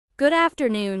Good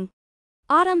afternoon.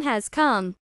 Autumn has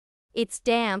come. It's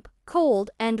damp, cold,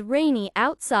 and rainy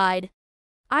outside.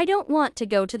 I don't want to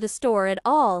go to the store at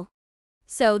all.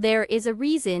 So there is a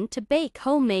reason to bake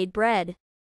homemade bread.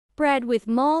 Bread with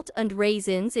malt and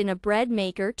raisins in a bread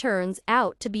maker turns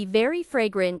out to be very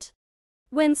fragrant.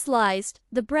 When sliced,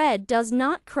 the bread does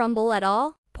not crumble at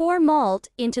all. Pour malt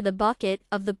into the bucket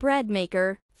of the bread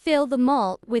maker. Fill the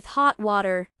malt with hot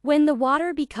water. When the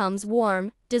water becomes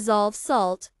warm, dissolve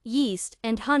salt, yeast,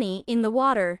 and honey in the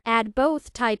water. Add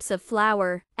both types of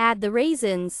flour. Add the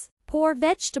raisins. Pour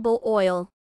vegetable oil.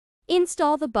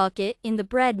 Install the bucket in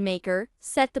the bread maker.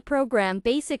 Set the program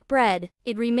Basic Bread.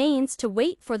 It remains to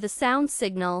wait for the sound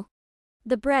signal.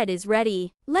 The bread is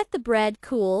ready. Let the bread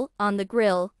cool on the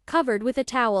grill, covered with a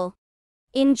towel.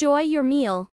 Enjoy your meal.